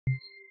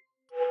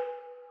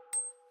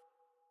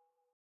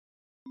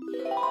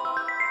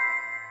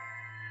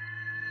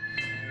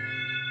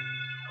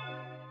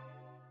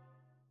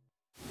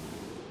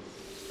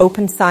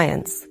Open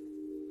science,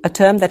 a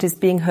term that is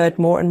being heard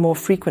more and more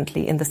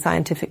frequently in the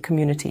scientific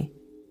community.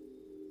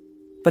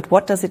 But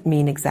what does it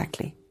mean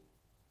exactly?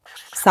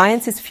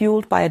 Science is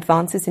fueled by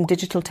advances in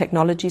digital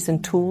technologies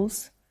and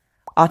tools,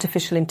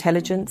 artificial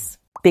intelligence,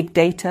 big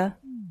data,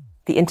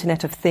 the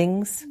Internet of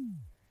Things,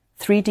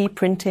 3D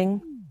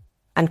printing,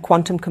 and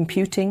quantum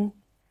computing,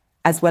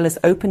 as well as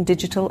open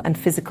digital and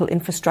physical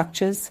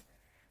infrastructures,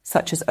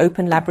 such as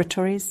open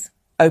laboratories,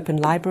 open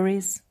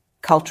libraries,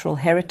 cultural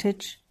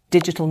heritage,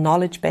 digital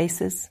knowledge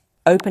bases,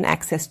 open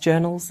access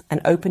journals,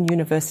 and open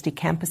university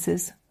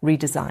campuses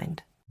redesigned.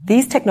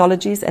 These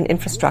technologies and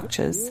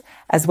infrastructures,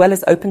 as well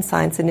as open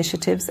science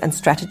initiatives and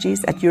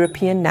strategies at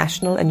European,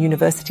 national, and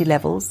university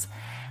levels,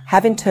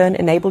 have in turn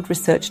enabled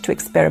research to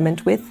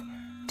experiment with,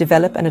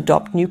 develop and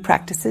adopt new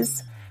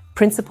practices,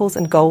 principles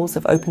and goals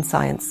of open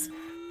science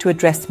to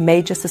address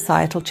major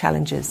societal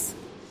challenges.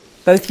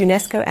 Both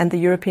UNESCO and the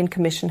European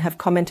Commission have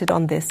commented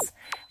on this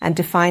and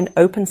defined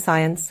open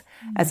science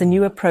as a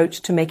new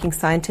approach to making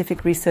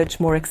scientific research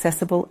more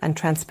accessible and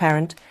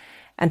transparent,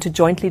 and to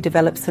jointly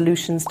develop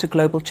solutions to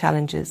global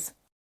challenges.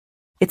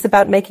 It's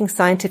about making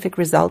scientific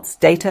results,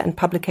 data, and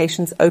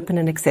publications open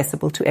and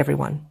accessible to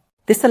everyone.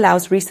 This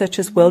allows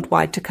researchers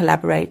worldwide to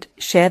collaborate,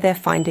 share their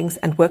findings,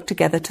 and work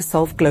together to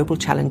solve global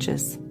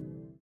challenges.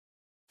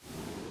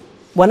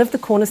 One of the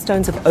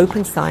cornerstones of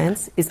open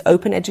science is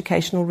open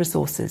educational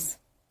resources.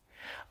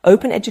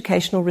 Open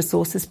educational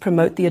resources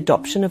promote the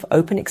adoption of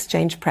open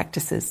exchange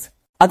practices.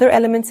 Other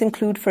elements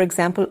include, for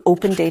example,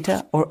 open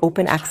data or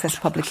open access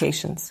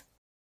publications.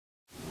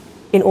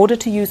 In order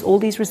to use all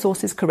these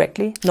resources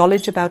correctly,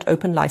 knowledge about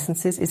open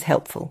licenses is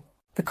helpful.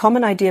 The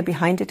common idea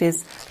behind it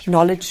is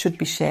knowledge should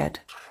be shared,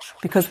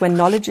 because when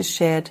knowledge is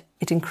shared,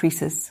 it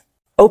increases.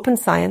 Open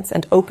science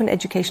and open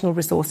educational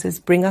resources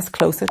bring us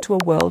closer to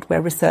a world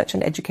where research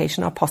and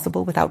education are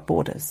possible without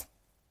borders.